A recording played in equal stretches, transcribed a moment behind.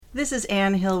This is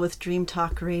Ann Hill with Dream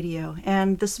Talk Radio,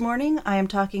 and this morning I am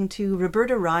talking to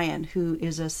Roberta Ryan, who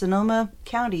is a Sonoma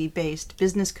County-based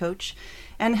business coach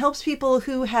and helps people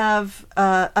who have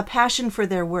a passion for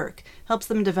their work, helps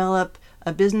them develop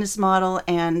a business model,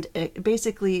 and it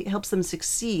basically helps them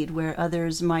succeed where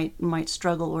others might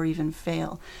struggle or even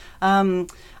fail.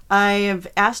 I have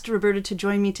asked Roberta to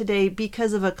join me today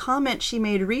because of a comment she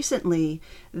made recently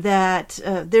that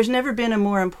there's never been a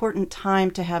more important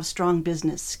time to have strong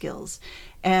business skills.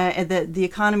 That the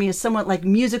economy is somewhat like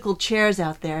musical chairs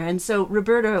out there. And so,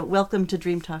 Roberta, welcome to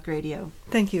Dream Talk Radio.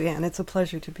 Thank you, Ann. It's a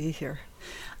pleasure to be here.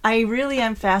 I really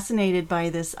am fascinated by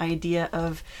this idea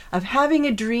of having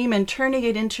a dream and turning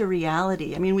it into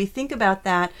reality. I mean, we think about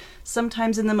that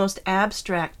sometimes in the most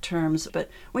abstract terms, but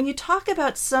when you talk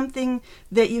about something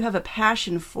that you have a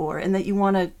passion for and that you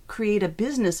want to create a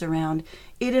business around,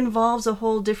 it involves a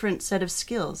whole different set of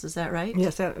skills. Is that right?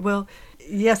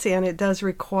 Yes, Ann, it does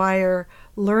require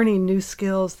learning new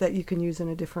skills that you can use in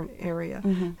a different area.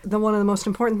 Mm-hmm. One of the most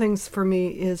important things for me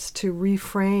is to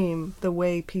reframe the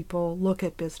way people look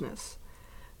at business.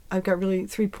 I've got really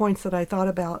 3 points that I thought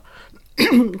about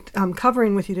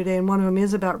covering with you today, and one of them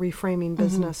is about reframing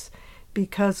business,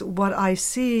 because what I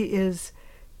see is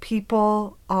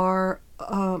people are,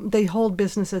 they hold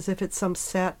business as if it's some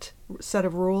set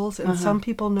of rules, and some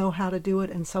people know how to do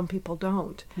it and some people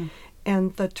don't.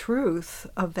 And the truth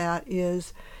of that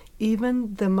is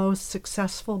even the most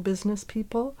successful business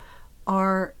people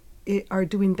are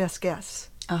doing best guess.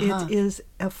 It is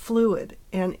a fluid,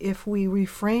 and if we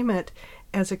reframe it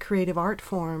as a creative art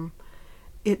form,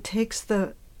 it takes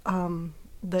the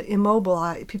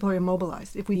immobilized. People are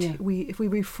immobilized. If we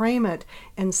reframe it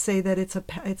and say that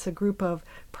it's a group of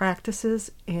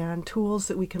practices and tools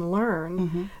that we can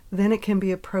learn, then it can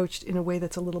be approached in a way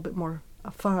that's a little bit more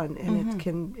fun,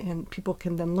 and people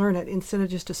can then learn it instead of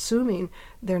just assuming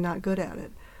they're not good at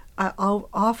it. I'll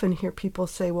often hear people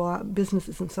say, well, business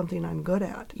isn't something I'm good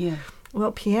at. Yeah.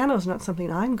 Well, piano's not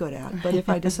something I'm good at, but if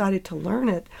I decided to learn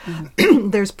it,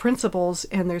 there's principles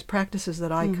and there's practices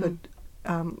that I could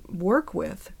work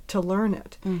with to learn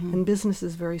it. And business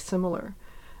is very similar.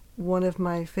 One of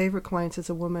my favorite clients is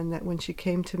a woman that when she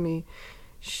came to me,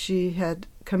 she had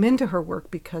come into her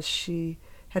work because she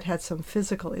had some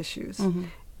physical issues,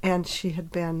 and she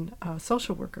had been a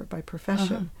social worker by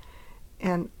profession.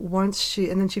 And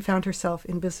then she found herself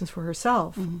in business for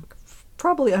herself,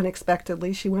 probably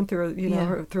unexpectedly. She went through,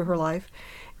 through her life,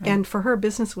 and for her,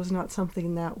 business was not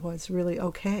something that was really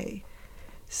okay.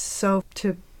 So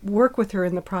to work with her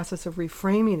in the process of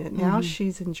reframing it, now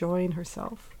she's enjoying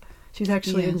herself. She's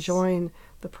actually enjoying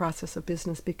the process of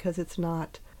business because it's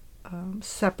not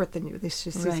separate than you.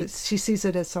 She sees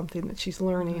it as something that she's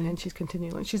learning, and she's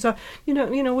continuing. She's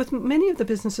with many of the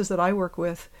businesses that I work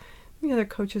with, they're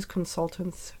coaches,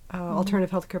 consultants,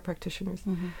 alternative healthcare practitioners.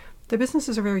 Their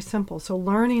businesses are very simple. So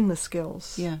learning the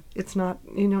skills, it's not,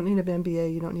 you don't need an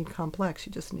MBA, you don't need complex.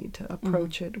 You just need to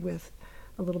approach it with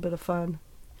a little bit of fun.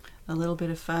 A little bit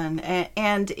of fun.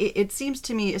 And it seems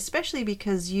to me, especially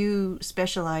because you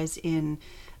specialize in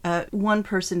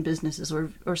one-person businesses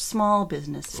or small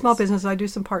businesses. Small business. I do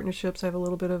some partnerships. I have a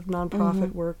little bit of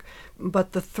nonprofit work.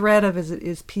 But the thread of it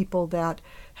is people that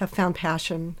have found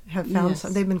passion,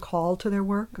 they've been called to their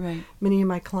work. Right. Many of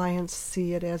my clients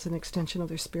see it as an extension of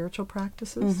their spiritual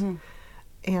practices.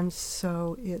 And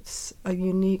so it's a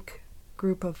unique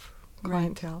group of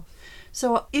clientele.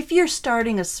 So if you're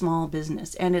starting a small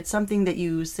business and it's something that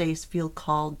you feel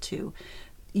called to,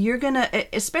 you're going to,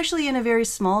 especially in a very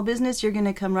small business, you're going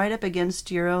to come right up against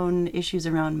your own issues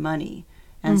around money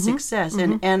and success.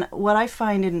 And what I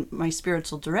find in my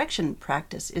spiritual direction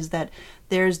practice is that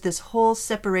there's this whole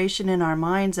separation in our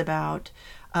minds about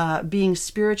being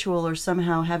spiritual or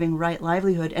somehow having right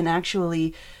livelihood and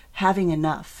actually having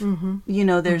enough.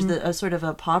 There's a sort of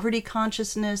a poverty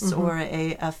consciousness or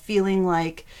a feeling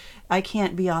like I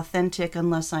can't be authentic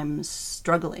unless I'm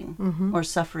struggling or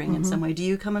suffering in some way. Do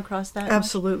you come across that?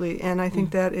 Absolutely. Much? And I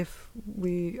think that if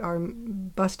we are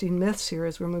busting myths here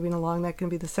as we're moving along, that can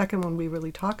be the second one we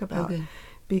really talk about. Okay.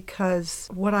 Because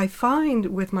what I find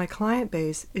with my client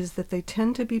base is that they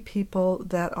tend to be people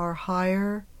that are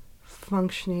higher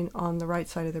functioning on the right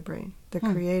side of their brain. They're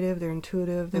creative, they're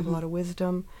intuitive, they have a lot of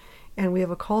wisdom. And we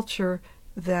have a culture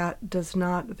that does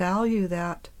not value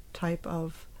that type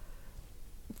of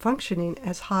functioning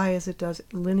as high as it does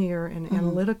linear and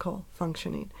analytical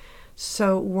functioning.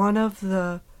 So one of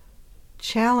the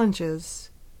challenges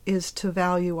is to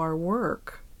value our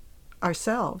work,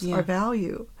 ourselves, our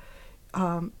value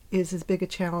is as big a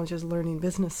challenge as learning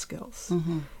business skills.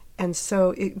 And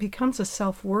so it becomes a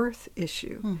self-worth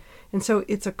issue. And so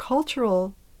it's a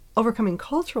cultural overcoming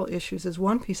cultural issues is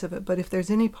one piece of it, but if there's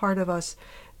any part of us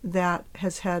that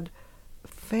has had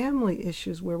family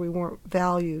issues where we weren't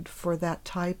valued for that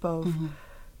type of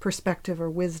perspective or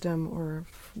wisdom or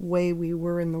way we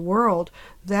were in the world,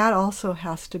 that also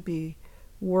has to be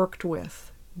worked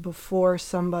with before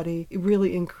somebody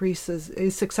really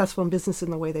is successful in business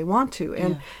in the way they want to.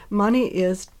 And money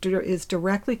is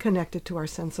directly connected to our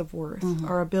sense of worth,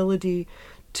 our ability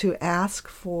to ask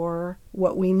for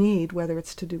what we need, whether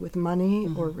it's to do with money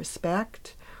or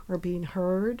respect or being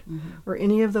heard or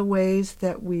any of the ways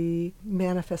that we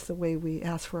manifest the way we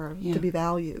ask for to be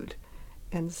valued.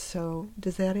 And so,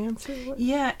 does that answer?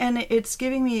 Yeah, and it's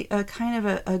giving me a kind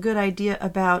of a good idea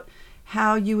about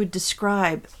how you would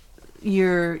describe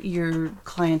your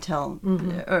clientele,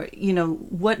 or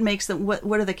what makes them, what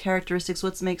are the characteristics,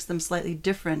 what makes them slightly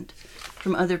different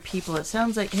from other people. It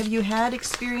sounds like, have you had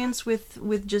experience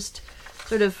with just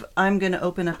sort of, I'm going to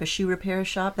open up a shoe repair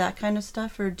shop, that kind of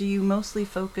stuff, or do you mostly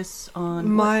focus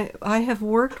on I have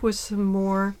worked with some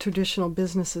more traditional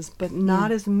businesses, but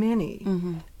not as many.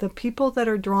 The people that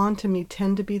are drawn to me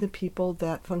tend to be the people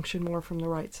that function more from the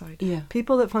right side.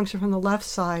 People that function from the left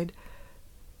side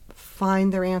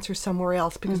find their answer somewhere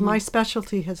else, because my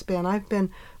specialty has been, I've been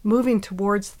moving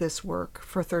towards this work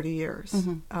for 30 years.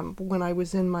 When I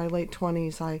was in my late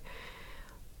 20s,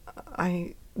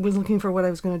 I was looking for what I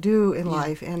was going to do in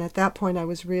life, and at that point I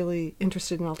was really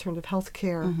interested in alternative health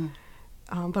care,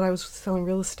 but I was selling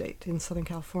real estate in Southern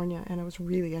California, and I was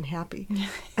really unhappy.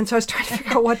 And so I was trying to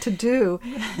figure out what to do,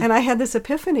 and I had this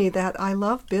epiphany that I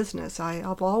love business.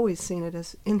 I've always seen it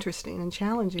as interesting and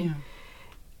challenging.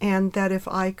 And that if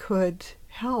I could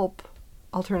help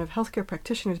alternative healthcare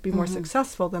practitioners be more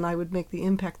successful, then I would make the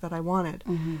impact that I wanted.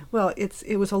 Well,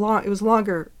 it was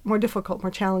longer, more difficult, more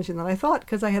challenging than I thought,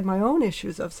 because I had my own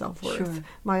issues of self-worth,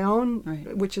 my own,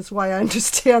 which is why I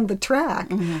understand the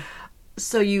track.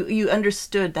 So you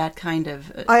understood that kind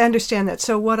of. I understand that.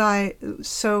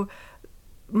 So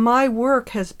my work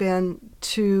has been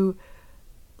to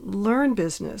learn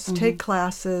business, take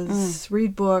classes,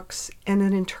 read books, and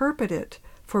then interpret it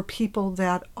for people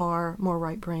that are more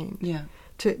right-brained.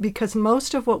 Because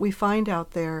most of what we find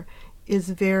out there is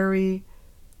very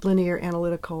linear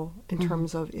analytical in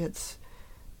terms of its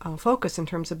focus, in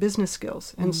terms of business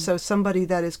skills. And so somebody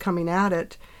that is coming at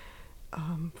it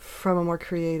from a more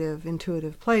creative,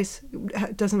 intuitive place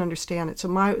doesn't understand it. So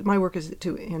my work is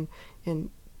to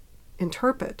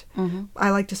interpret. I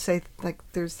like to say, like,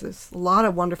 there's this lot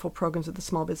of wonderful programs at the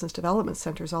small business development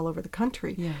centers all over the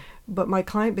country, but my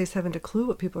client base haven't a clue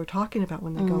what people are talking about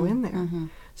when they go in there.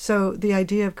 So the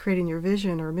idea of creating your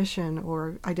vision or mission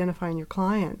or identifying your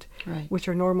client, which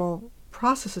are normal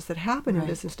processes that happen in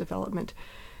business development,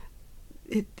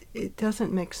 it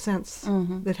doesn't make sense.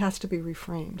 It has to be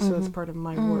reframed. So that's part of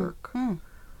my work.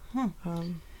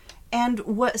 And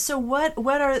what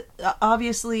are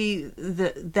obviously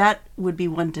that would be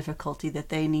one difficulty, that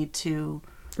they need to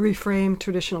reframe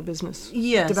traditional business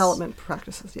development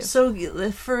practices. So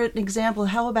for an example,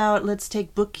 how about, let's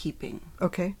take bookkeeping.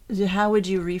 Okay. How would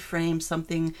you reframe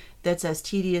something that's as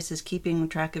tedious as keeping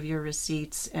track of your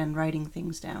receipts and writing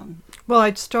things down? Well,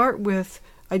 I'd start with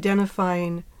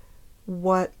identifying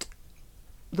what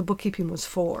the bookkeeping was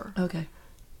for. Okay.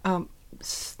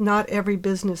 Not every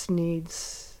business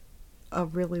needs a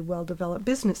really well-developed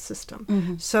business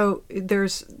system. So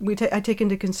I take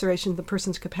into consideration the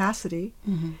person's capacity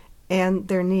and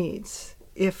their needs.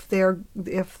 If they're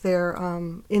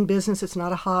in business, it's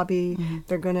not a hobby.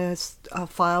 They're going to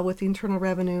file with the Internal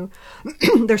Revenue.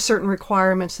 There's certain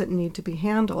requirements that need to be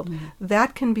handled.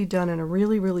 That can be done in a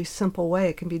really, really simple way.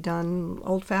 It can be done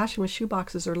old-fashioned with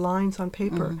shoeboxes or lines on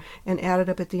paper and added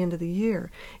up at the end of the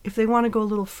year. If they want to go a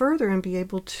little further and be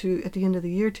able to, at the end of the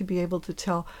year, to be able to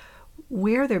tell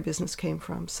where their business came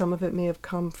from. Some of it may have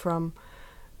come from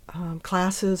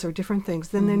classes or different things.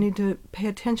 Then they need to pay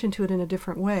attention to it in a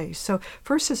different way. So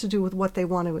first has to do with what they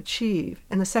want to achieve,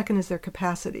 and the second is their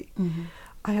capacity.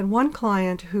 I had one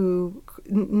client who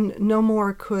no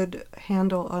more could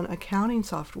handle an accounting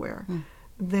software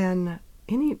than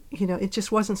any, it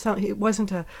just wasn't it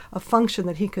wasn't a function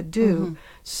that he could do.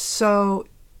 So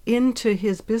into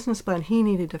his business plan, he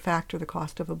needed to factor the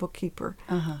cost of a bookkeeper,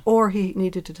 or he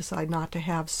needed to decide not to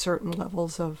have certain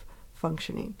levels of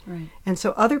functioning. And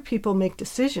so other people make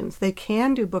decisions. They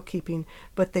can do bookkeeping,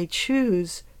 but they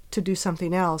choose to do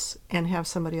something else and have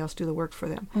somebody else do the work for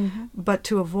them. But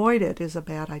to avoid it is a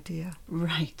bad idea.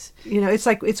 Right.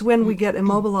 It's when we get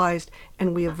immobilized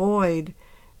and we avoid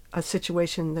a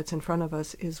situation that's in front of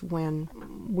us is when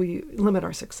we limit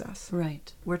our success.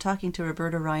 Right. We're talking to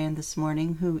Roberta Ryan this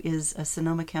morning, who is a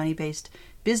Sonoma County-based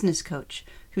business coach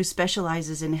who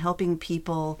specializes in helping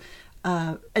people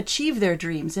achieve their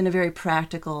dreams in a very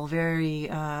practical, very,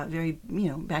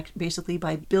 basically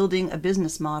by building a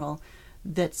business model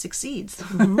that succeeds,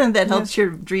 that helps your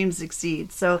dreams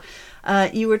succeed. So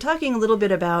you were talking a little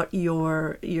bit about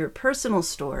your personal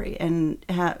story and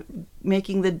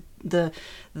making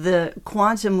the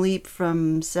quantum leap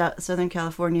from Southern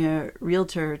California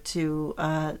realtor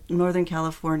to Northern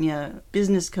California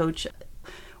business coach.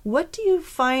 What do you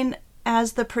find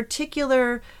as the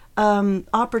particular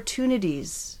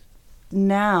opportunities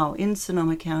now in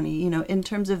Sonoma County, in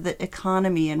terms of the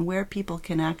economy and where people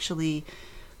can actually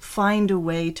find a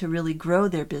way to really grow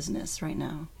their business right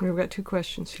now? We've got 2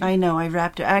 questions here. I know, I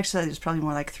wrapped it. Actually, there's probably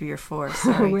more like 3 or 4.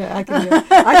 Sorry. I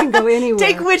can go anywhere.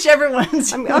 Take whichever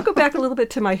ones. I'll go back a little bit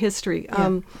to my history.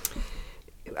 Yeah.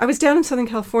 I was down in Southern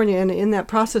California, and in that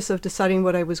process of deciding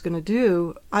what I was going to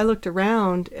do, I looked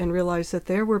around and realized that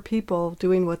there were people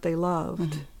doing what they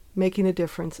loved, making a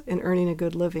difference, and earning a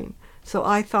good living. So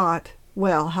I thought,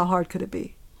 well, how hard could it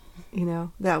be?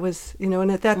 That was,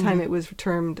 and at that time it was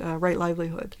termed right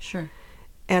livelihood. Sure.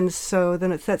 And so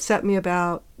then that set me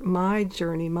about my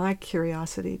journey, my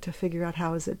curiosity to figure out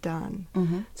how is it done.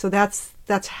 So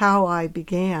that's how I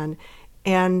began.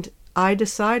 And I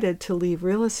decided to leave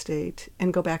real estate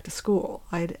and go back to school.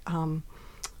 I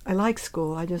like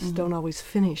school. I just don't always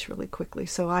finish really quickly.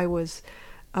 So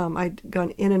I'd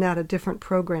gone in and out of different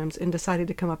programs and decided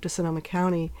to come up to Sonoma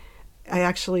County. I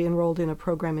actually enrolled in a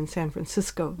program in San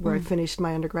Francisco where I finished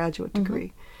my undergraduate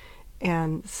degree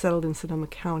and settled in Sonoma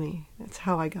County. That's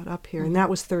how I got up here, and that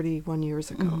was 31 years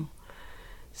ago.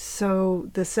 So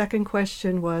the second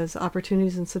question was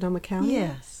opportunities in Sonoma County?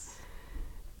 Yes.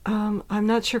 I'm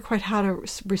not sure quite how to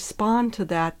respond to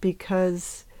that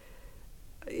because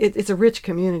it's a rich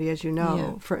community, as you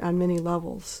know, on many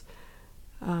levels.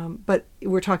 But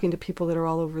we're talking to people that are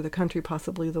all over the country,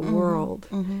 possibly the world.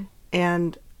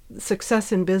 And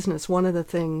success in business, one of the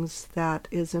things that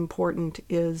is important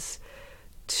is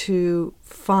to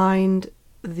find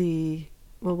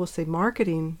we'll say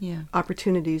marketing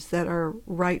opportunities that are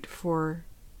right for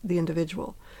the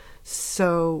individual.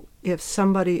 So if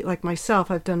somebody like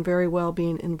myself, I've done very well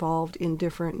being involved in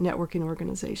different networking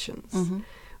organizations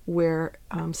where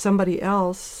somebody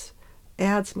else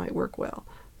ads might work well.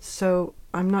 So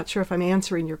I'm not sure if I'm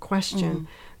answering your question,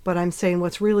 but I'm saying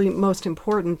what's really most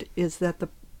important is that the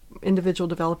individual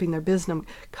developing their business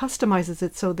customizes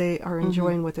it so they are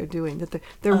enjoying what they're doing, that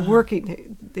they're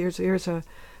working. There's a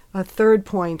third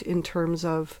point in terms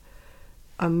of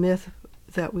a myth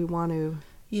that we want to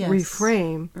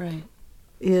reframe,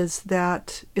 is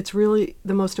that it's really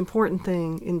the most important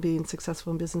thing in being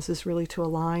successful in business is really to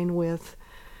align with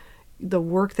the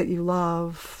work that you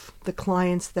love, the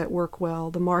clients that work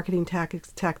well, the marketing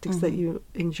tactics that you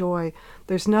enjoy.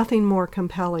 There's nothing more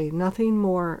compelling, nothing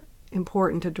more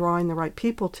important to drawing the right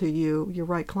people to you, your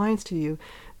right clients to you,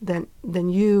 than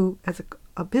you as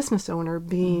a business owner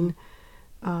being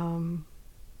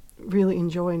really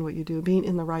enjoying what you do, being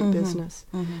in the right business.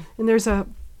 And there's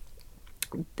on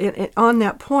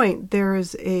that point, there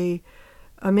is a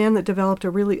man that developed a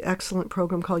really excellent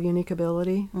program called Unique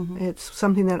Ability. It's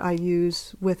something that I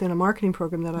use within a marketing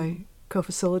program that I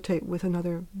co-facilitate with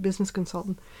another business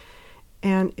consultant.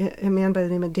 And a man by the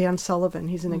name of Dan Sullivan,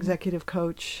 he's an executive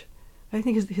coach. I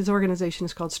think his organization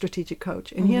is called Strategic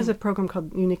Coach. And he has a program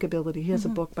called Unique Ability. He has a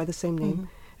book by the same name.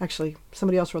 Actually,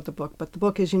 somebody else wrote the book, but the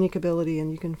book is Unique Ability, and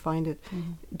you can find it,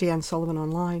 Dan Sullivan,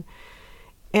 online.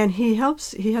 And he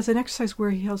has an exercise where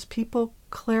he helps people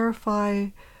clarify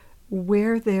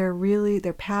where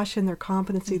their passion, their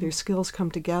competency, their skills come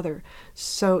together.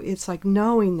 So it's like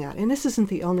knowing that. And this isn't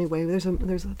the only way. There's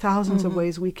thousands of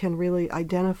ways we can really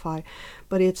identify.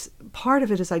 But it's part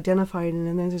of it is identifying,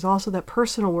 and then there's also that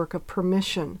personal work of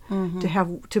permission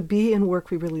to be in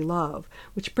work we really love,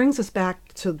 which brings us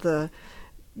back to the,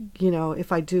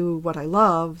 if I do what I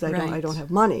love, I don't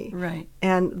have money. Right.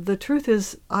 And the truth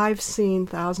is, I've seen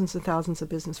thousands and thousands of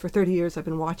business. For 30 years, I've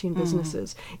been watching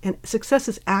businesses. And success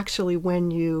is actually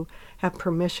when you have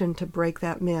permission to break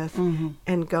that myth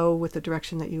and go with the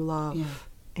direction that you love. Yeah.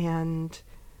 And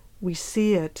we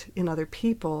see it in other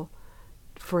people.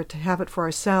 To have it for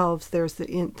ourselves, there's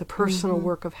the personal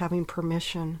work of having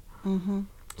permission.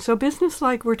 So business,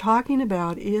 like we're talking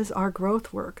about, is our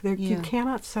growth work. You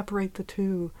cannot separate the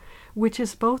two, which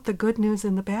is both the good news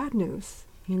and the bad news,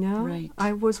 Right.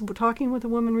 I was talking with a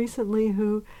woman recently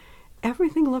who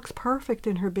everything looks perfect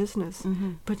in her business,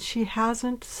 but she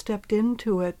hasn't stepped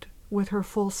into it with her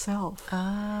full self.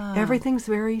 Ah. Everything's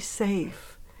very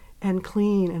safe and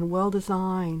clean and well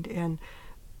designed and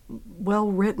well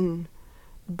written,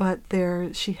 but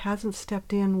she hasn't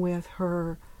stepped in with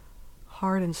her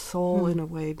heart and soul in a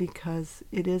way because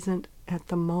it isn't at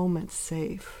the moment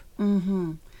safe.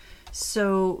 Mm-hmm.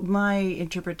 So my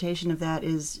interpretation of that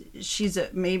is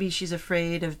maybe she's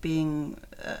afraid of being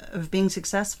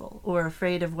successful, or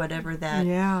afraid of whatever that.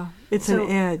 Yeah, it's an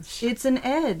edge. It's an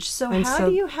edge. So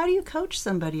how do you coach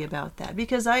somebody about that?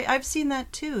 Because I've seen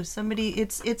that too.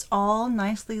 It's all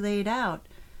nicely laid out,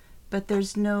 but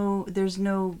there's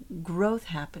no growth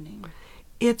happening.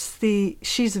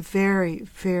 She's very,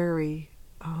 very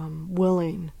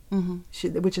willing.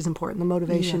 Mm-hmm. Which is important. The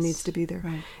motivation needs to be there.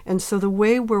 Right. And so the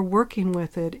way we're working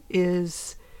with it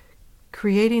is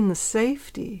creating the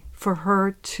safety for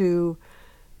her to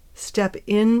step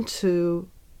into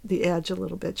the edge a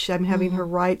little bit. I'm having her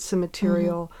write some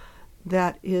material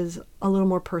that is a little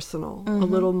more personal, a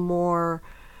little more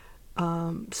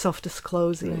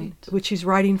self-disclosing, which she's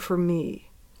writing for me.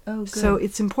 Oh, good. So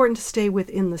it's important to stay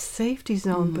within the safety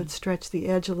zone, but stretch the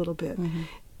edge a little bit. Mm-hmm.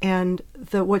 And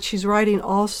what she's writing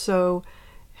also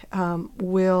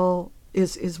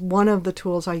is one of the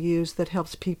tools I use that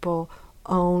helps people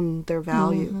own their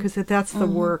value, because that's the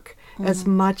work as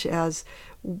much as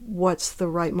what's the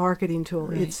right marketing tool.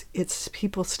 Right. It's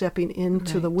people stepping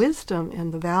into the wisdom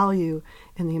and the value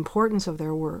and the importance of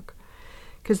their work,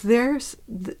 because there's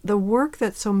the work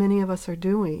that so many of us are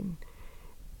doing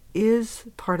is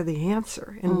part of the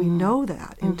answer, and we know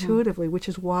that intuitively, which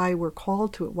is why we're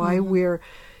called to it, why we're,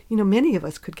 many of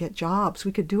us could get jobs,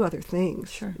 we could do other things.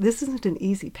 Sure. This isn't an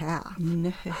easy path.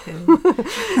 No.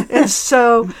 And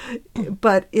so,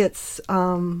 but it's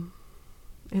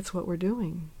what we're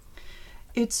doing.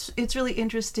 It's really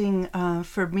interesting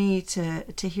for me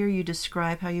to hear you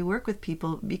describe how you work with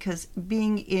people, because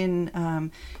being in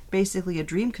basically a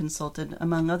dream consultant,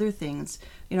 among other things,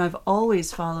 I've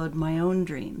always followed my own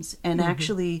dreams and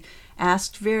actually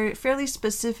asked fairly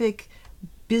specific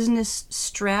business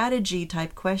strategy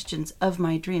type questions of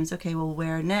my dreams. Okay, well,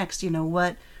 where next?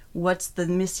 What's the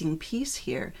missing piece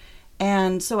here?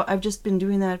 And so I've just been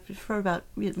doing that for about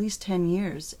at least 10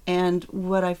 years. And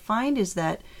what I find is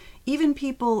that even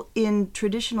people in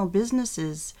traditional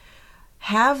businesses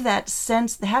have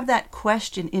that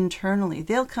question internally.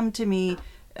 They'll come to me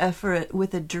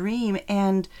with a dream,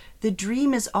 and the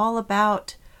dream is all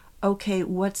about, okay,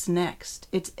 what's next?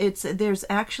 There's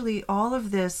actually all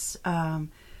of this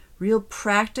real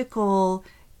practical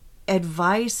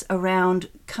advice around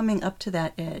coming up to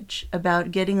that edge,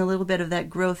 about getting a little bit of that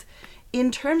growth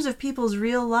in terms of people's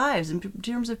real lives, in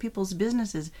terms of people's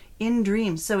businesses, in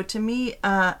dreams. So to me,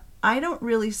 I don't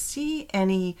really see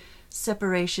any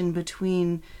separation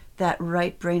between that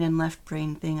right brain and left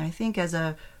brain thing. I think as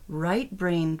a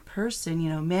right-brained person,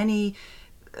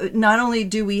 not only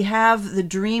do we have the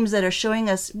dreams that are showing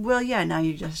us, well, yeah, now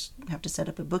you just have to set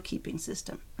up a bookkeeping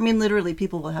system. I mean, literally,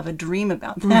 people will have a dream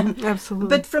about that. Absolutely.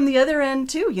 But from the other end,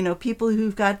 too, people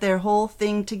who've got their whole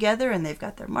thing together and they've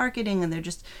got their marketing and they're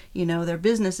just, their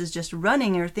business is just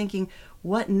running, and are thinking,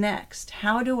 what next?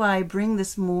 How do I bring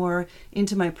this more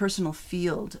into my personal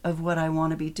field of what I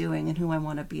want to be doing and who I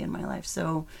want to be in my life?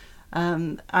 So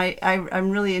I'm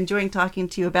really enjoying talking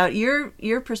to you about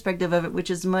your perspective of it, which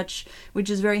is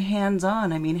very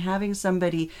hands-on. I mean, having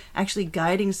somebody actually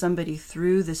guiding somebody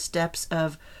through the steps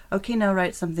of, okay, now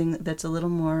write something that's a little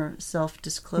more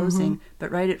self-disclosing,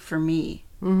 but write it for me.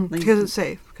 Because it's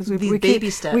safe. Because we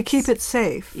keep it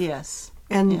safe. Yes.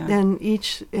 And then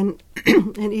each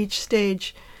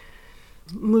stage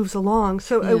moves along.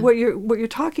 So what you're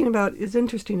talking about is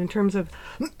interesting in terms of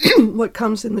what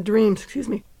comes in the dreams. Excuse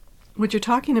me. What you're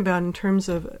talking about in terms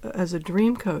of as a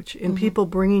dream coach, and people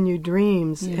bringing you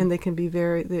dreams, and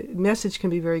the message can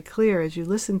be very clear as you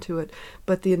listen to it,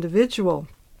 but the individual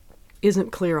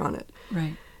isn't clear on it.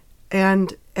 Right.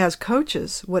 And as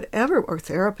coaches, whatever, or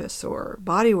therapists, or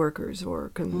body workers, or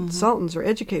consultants, or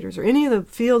educators, or any of the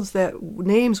fields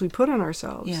names we put on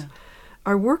ourselves,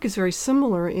 our work is very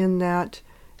similar in that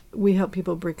we help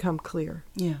people become clear.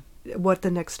 Yeah. What the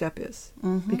next step is,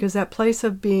 because that place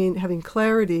of having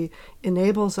clarity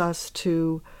enables us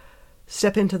to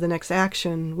step into the next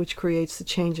action, which creates the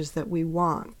changes that we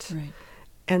want. Right.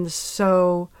 And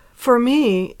so for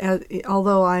me,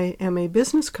 although I am a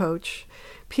business coach,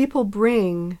 people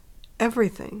bring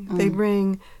everything. They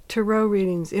bring tarot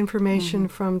readings, information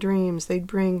from dreams. They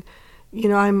bring,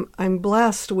 I'm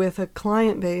blessed with a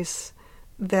client base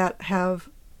that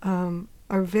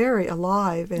are very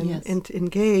alive and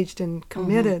engaged and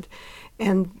committed,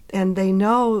 and they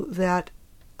know that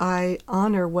I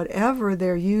honor whatever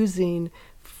they're using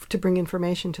to bring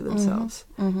information to themselves.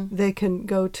 They can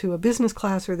go to a business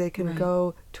class or they can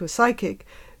go to a psychic.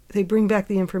 They bring back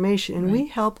the information, and we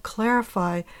help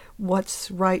clarify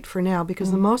what's right for now,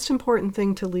 because the most important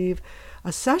thing to leave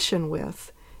a session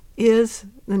with is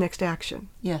the next action.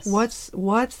 Yes.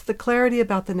 What's the clarity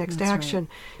about the next action?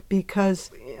 Right.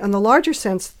 Because in the larger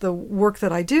sense, the work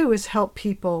that I do is help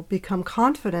people become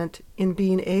confident in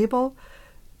being able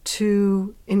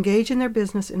to engage in their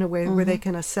business in a way where they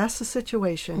can assess the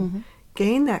situation,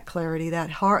 gain that clarity,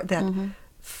 that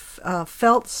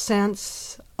felt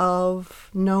sense of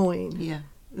knowing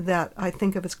that I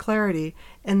think of as clarity,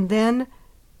 and then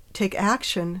take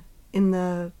action in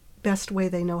the best way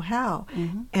they know how.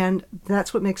 And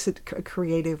that's what makes it a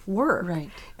creative work.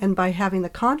 Right. And by having the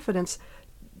confidence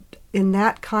in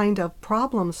that kind of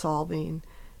problem solving,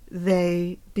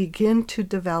 they begin to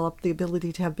develop the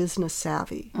ability to have business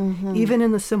savvy. Even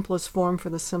in the simplest form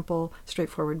for the simple,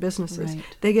 straightforward businesses. Right.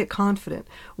 They get confident.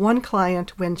 One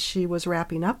client, when she was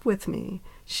wrapping up with me,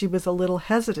 she was a little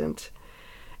hesitant.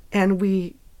 And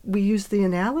we used the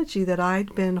analogy that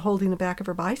I'd been holding the back of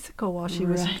her bicycle while she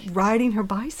was riding her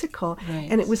bicycle. Right.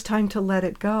 And it was time to let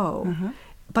it go.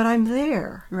 But I'm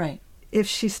there. Right. If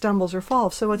she stumbles or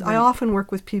falls. So I often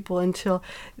work with people until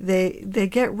they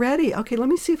get ready. Okay, let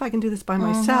me see if I can do this by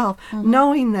myself,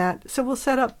 knowing that. So we'll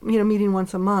set up, meeting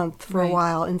once a month for a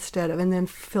while instead of, and then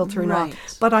filtering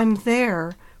off. But I'm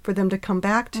there for them to come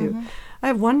back to. I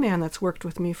have one man that's worked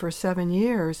with me for 7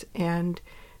 years, and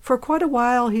for quite a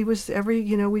while he was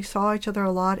we saw each other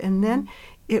a lot, and then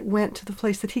it went to the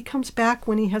place that he comes back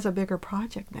when he has a bigger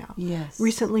project now. Yes.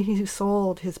 Recently he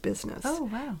sold his business. Oh,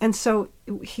 wow. And so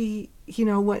he,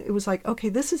 it was like, okay,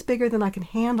 this is bigger than I can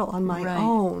handle on my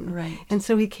own. Right. And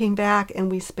so he came back,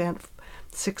 and we spent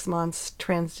 6 months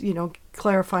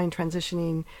clarifying,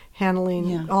 transitioning,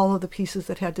 handling all of the pieces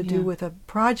that had to do with a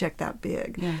project that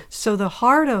big. Yeah. So the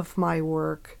heart of my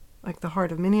work, like the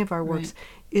heart of many of our works,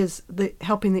 is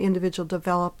helping the individual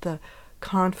develop the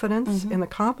confidence and the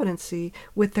competency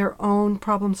with their own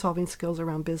problem-solving skills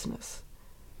around business.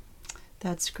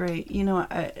 That's great.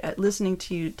 Listening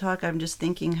to you talk, I'm just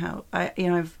thinking how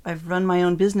I've run my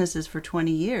own businesses for 20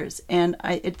 years, and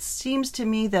it seems to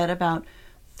me that about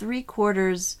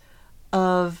 3/4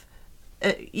 of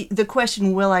the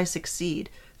question, will I succeed?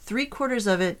 3/4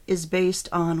 of it is based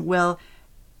on, well,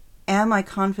 am I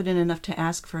confident enough to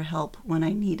ask for help when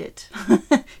I need it?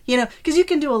 Because you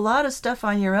can do a lot of stuff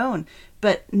on your own,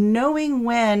 but knowing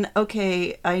when,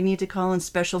 okay, I need to call in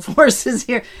special forces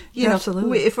here,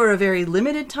 Absolutely. For a very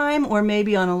limited time or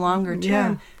maybe on a longer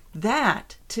term,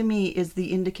 that to me is the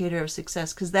indicator of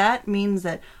success, because that means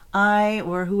that I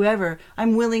or whoever,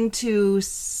 I'm willing to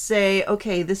say,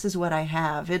 okay, this is what I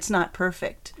have. It's not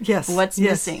perfect. Yes. What's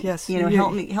missing? Yes.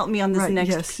 Help me on this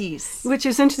next piece. Which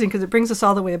is interesting, because it brings us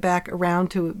all the way back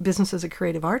around to business as a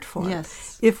creative art form.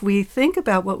 Yes. If we think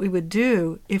about what we would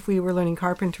do if we were learning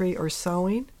carpentry or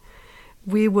sewing,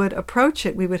 we would approach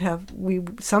it.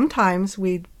 Sometimes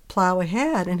we'd plow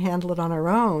ahead and handle it on our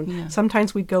own. Yeah.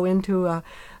 Sometimes we'd go into a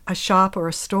shop or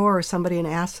a store or somebody and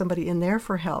ask somebody in there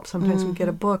for help. Sometimes we'd get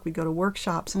a book, we'd go to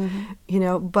workshops,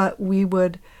 but we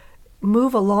would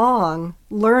move along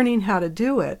learning how to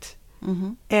do it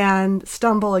and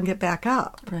stumble and get back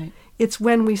up. Right. It's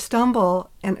when we stumble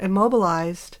and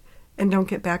immobilized and don't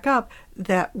get back up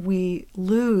that we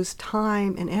lose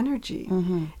time and energy.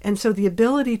 And so the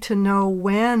ability to know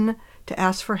when to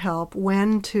ask for help,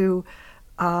 when to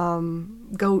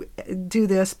go do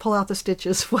this, pull out the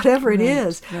stitches, whatever it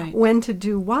is, when to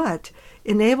do what,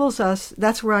 enables us.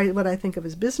 That's where what I think of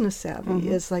as business savvy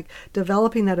is like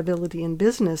developing that ability in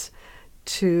business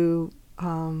to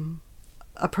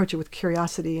approach it with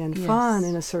curiosity and fun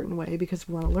in a certain way, because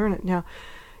we want to learn it. Now,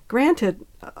 granted,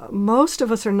 most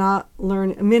of us are not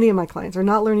many of my clients are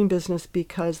not learning business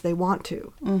because they want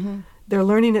to. They're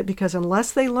learning it because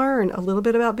unless they learn a little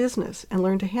bit about business and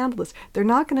learn to handle this, they're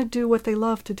not going to do what they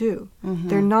love to do.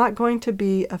 They're not going to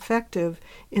be effective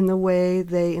in the way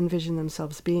they envision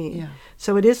themselves being. Yeah.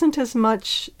 So it isn't as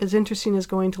much as interesting as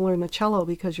going to learn the cello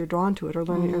because you're drawn to it, or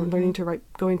learning to write,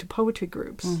 going to poetry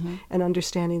groups and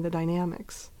understanding the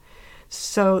dynamics.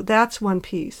 So that's one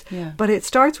piece. Yeah. But it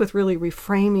starts with really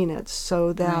reframing it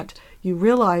so that you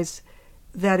realize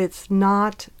that it's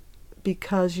not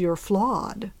because you're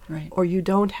flawed or you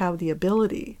don't have the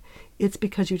ability. It's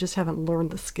because you just haven't learned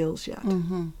the skills yet.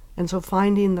 And so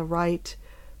finding the right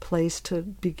place to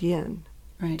begin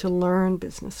to learn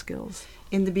business skills.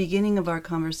 In the beginning of our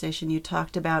conversation, you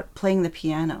talked about playing the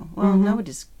piano. Well,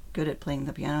 nobody's good at playing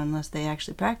the piano unless they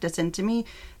actually practice. And to me,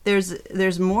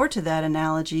 there's more to that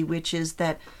analogy, which is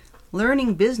that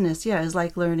learning business, is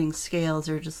like learning scales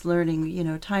or just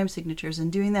learning, time signatures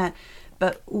and doing that.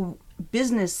 But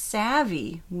business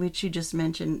savvy, which you just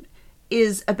mentioned,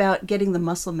 is about getting the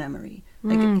muscle memory.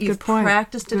 Like you've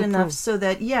practiced it enough so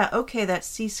that, that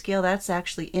C scale, that's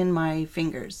actually in my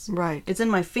fingers. Right. It's in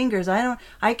my fingers. I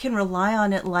can rely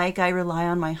on it like I rely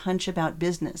on my hunch about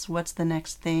business. What's the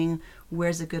next thing?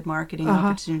 Where's a good marketing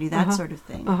opportunity? That sort of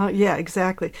thing. Yeah,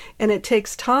 exactly. And it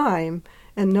takes time,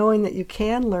 and knowing that you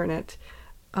can learn it.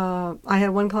 I had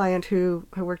one client who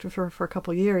I worked with her for a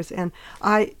couple of years, and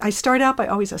I start out by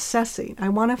always assessing. I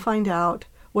want to find out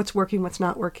what's working, what's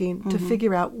not working, to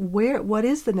figure out what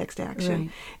is the next action.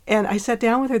 Right. And I sat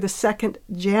down with her the 2nd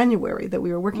January that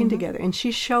we were working together, and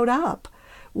she showed up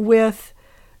with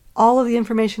all of the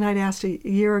information I'd asked a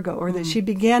year ago, or that she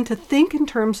began to think in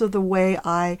terms of the way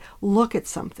I look at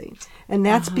something. And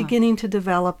that's beginning to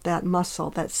develop that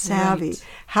muscle, that savvy. Right.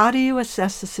 How do you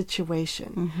assess the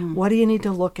situation? What do you need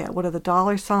to look at? What are the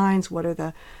dollar signs? What are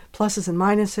the pluses and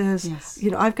minuses? Yes.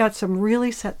 I've got some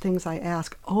really set things I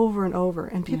ask over and over,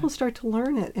 and people start to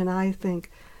learn it. And I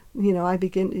think,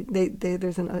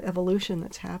 there's an evolution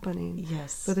that's happening.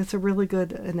 Yes. But it's a really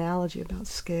good analogy about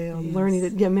scale. Yes. Learning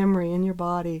it, memory in your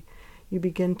body. You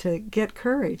begin to get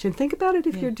courage. And think about it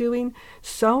if you're doing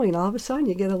sewing. All of a sudden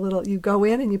you go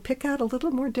in and you pick out a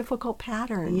little more difficult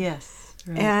pattern. Yes.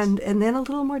 Right. And then a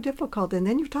little more difficult. And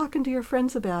then you're talking to your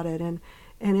friends about it. And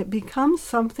it becomes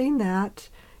something that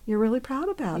you're really proud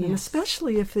about. Yes. And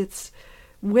especially if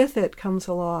with it comes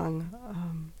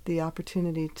along the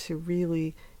opportunity to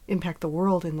really impact the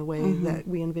world in the way that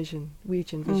we each envision we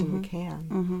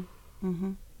can.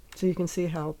 So you can see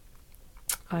how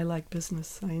I like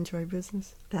business. I enjoy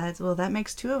business. That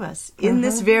makes two of us in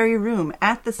this very room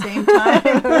at the same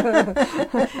time.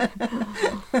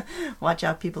 Watch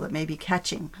out, people that may be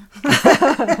catching.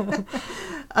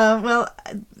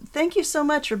 Thank you so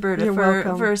much, Roberta,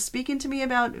 for speaking to me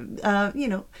about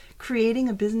creating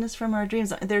a business from our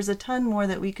dreams. There's a ton more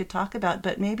that we could talk about,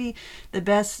 but maybe the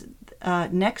best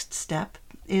next step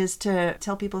is to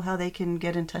tell people how they can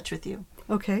get in touch with you.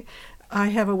 Okay. I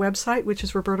have a website, which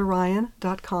is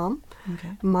robertaryan.com.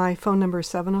 Okay. My phone number is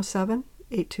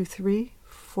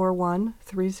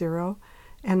 707-823-4130,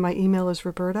 and my email is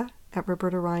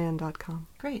roberta@robertaryan.com.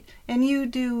 Great. And you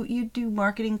do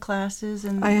marketing classes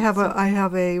and I have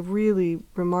a really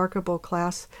remarkable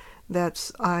class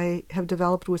that I have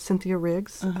developed with Cynthia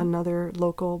Riggs, another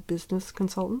local business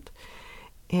consultant.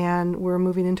 And we're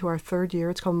moving into our 3rd year.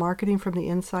 It's called Marketing from the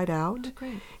Inside Out. Oh,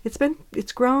 great.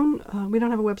 It's grown. We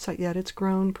don't have a website yet. It's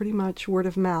grown pretty much word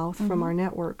of mouth from our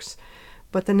networks.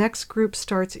 But the next group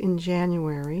starts in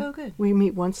January. Oh, good. We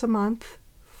meet once a month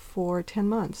for 10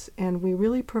 months, and we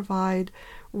really provide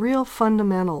real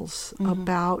fundamentals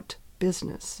about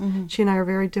business. She and I are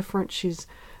very different. She's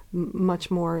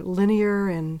much more linear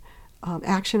and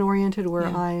action-oriented, where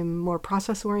I'm more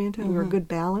process-oriented. We're a good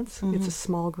balance. It's a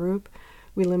small group.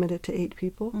 We limit it to 8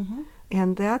 people.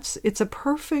 And it's a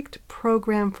perfect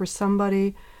program for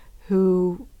somebody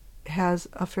who has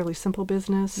a fairly simple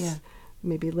business,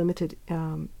 maybe limited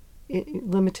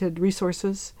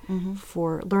resources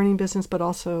for learning business, but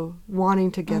also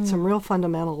wanting to get some real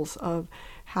fundamentals of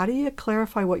how do you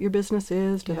clarify what your business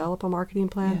is, develop a marketing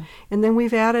plan. And then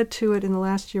we've added to it, in the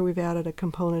last year, we've added a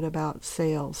component about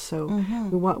sales. So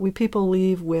people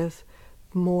leave with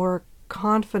more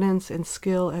confidence and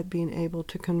skill at being able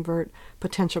to convert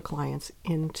potential clients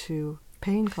into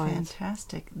paying clients.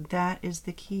 Fantastic. That is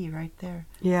the key right there.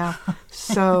 Yeah.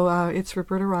 So it's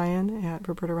Roberta Ryan at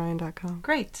robertaryan.com.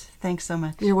 Great. Thanks so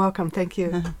much. You're welcome. Thank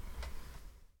you.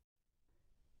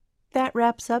 That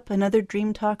wraps up another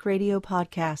Dream Talk Radio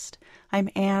podcast. I'm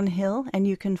Ann Hill, and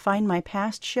you can find my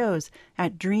past shows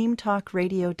at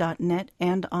dreamtalkradio.net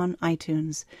and on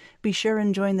iTunes. Be sure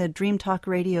and join the Dream Talk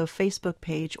Radio Facebook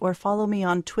page or follow me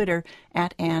on Twitter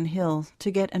at Ann Hill to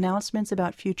get announcements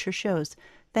about future shows.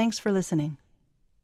 Thanks for listening.